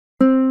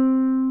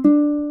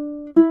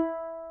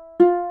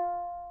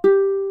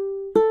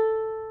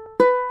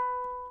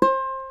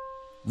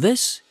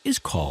This is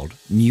called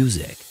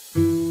music.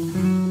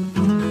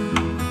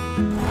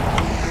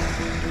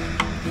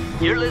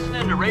 You're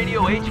listening to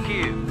Radio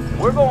HQ.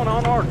 We're going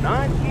on our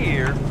 9th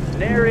year,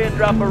 nary a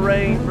drop of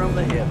rain from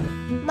the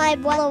heavens. My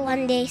brother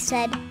one day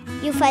said,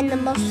 you find the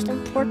most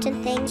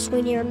important things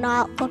when you're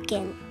not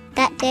looking.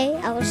 That day,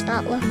 I was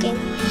not looking.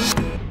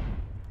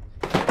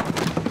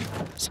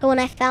 So when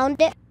I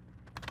found it,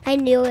 I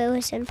knew it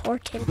was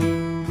important.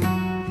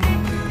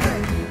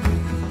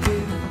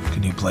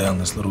 Can you play on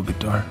this little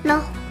guitar?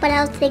 No, but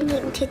I was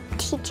thinking to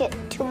teach it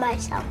to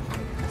myself.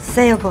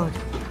 Sailboat,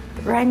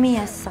 write me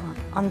a song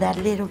on that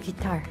little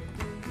guitar.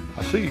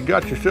 I see you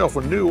got yourself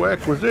a new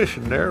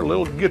acquisition there, a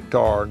little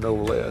guitar, no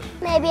less.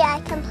 Maybe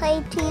I can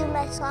play to you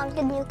my song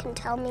and you can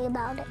tell me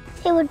about it.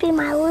 It would be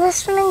my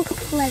listening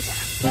pleasure.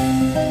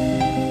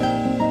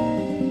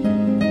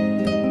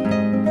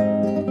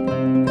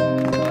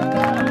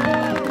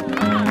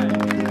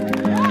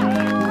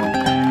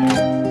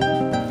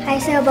 Hi,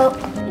 Sailboat.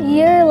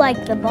 You're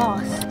like the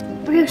boss.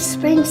 Bruce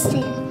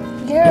Springsteen.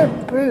 You're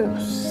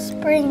Bruce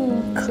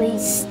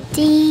Springsteen.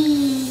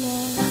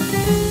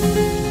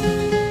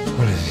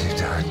 What have you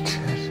done,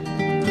 kid?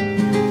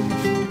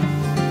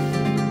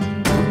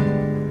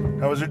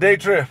 How was your day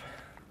trip?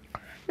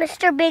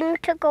 Mr. Bing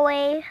took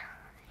away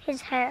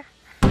his hair.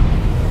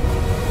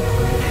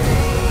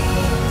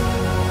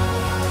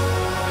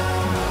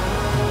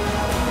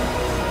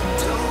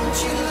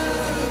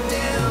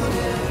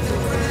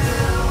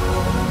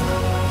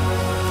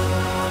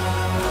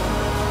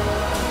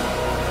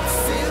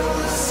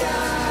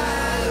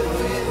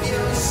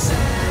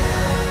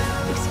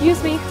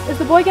 Excuse me, is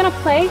the boy gonna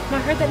play? I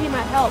heard that he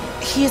might help.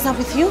 He is not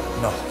with you?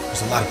 No,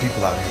 there's a lot of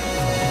people out here.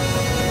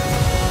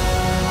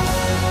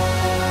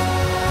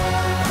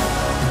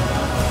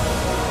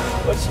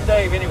 What's your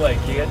name anyway,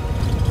 kid?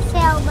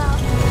 Sailboat.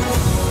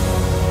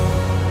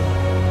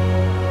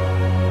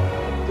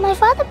 My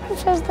father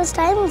prefers the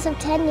stylings of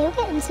Ted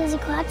Nugent and Susie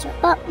Quatro,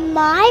 but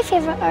my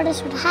favorite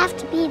artist would have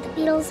to be the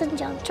Beatles and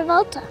John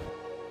Travolta.